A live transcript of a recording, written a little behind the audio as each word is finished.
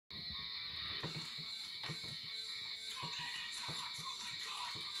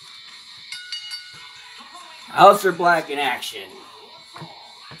Aliester Black in action.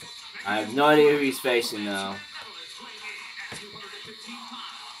 I have no idea who he's facing though.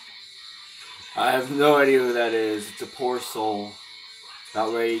 I have no idea who that is. It's a poor soul.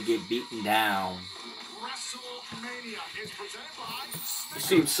 About ready to get beaten down. He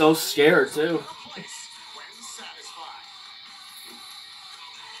seems so scared too.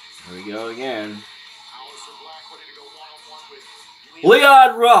 Here we go again.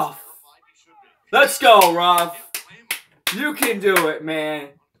 Leon Ruff. Let's go, Ruff. You can do it, man.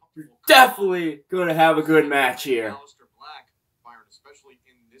 You're definitely going to have a good match here. Aliester Black, Byron, especially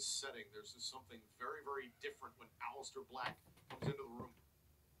in this setting, there's just something very, very different when Aliester Black comes into the room.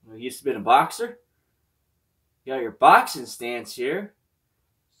 Well, you used to be a boxer. You got your boxing stance here.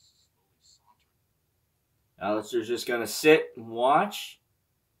 Alister's just going to sit and watch.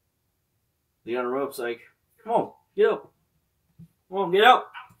 Leon Ruff's like, come on, get up. Come on, get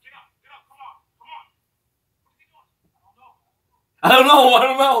up. I don't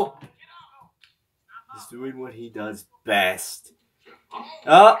know. He's doing what he does best.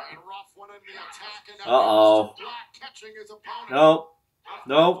 Uh-oh. Nope.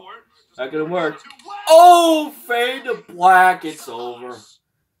 Not gonna work. Oh, fade to black. It's over.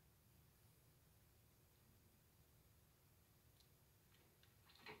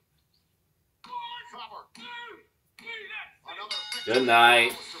 Good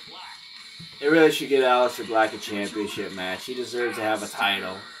night. They really should get Aliester Black a championship match. He deserves to have a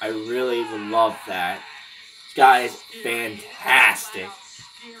title. I really would love that. This guy is fantastic.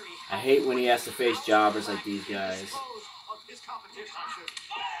 I hate when he has to face jobbers like these guys.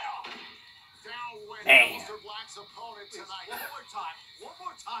 Man.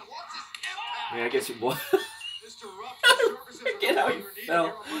 Yeah, I guess he was. Forget how he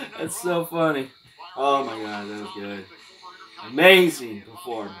felt. That's so funny. Oh my god, that was good. Amazing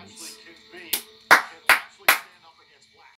performance.